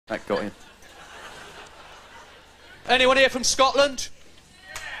That got him. Anyone here from Scotland?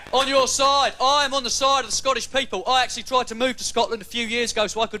 On your side. I am on the side of the Scottish people. I actually tried to move to Scotland a few years ago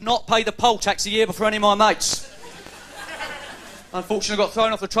so I could not pay the poll tax a year before any of my mates. Unfortunately, I got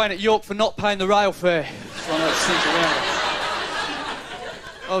thrown off the train at York for not paying the rail fare. So I know it's think around.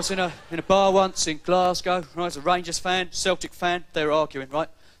 I was in a bar once in Glasgow. I was a Rangers fan, Celtic fan. They were arguing, right?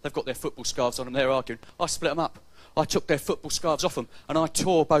 They've got their football scarves on them. They're arguing. I split them up. I took their football scarves off them and I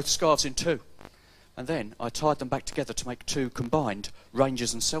tore both scarves in two. And then I tied them back together to make two combined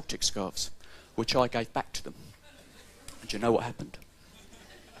Rangers and Celtic scarves, which I gave back to them. And do you know what happened?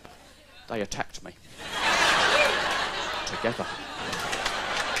 They attacked me. Together.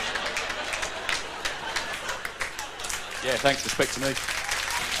 Yeah, thanks, respect to me.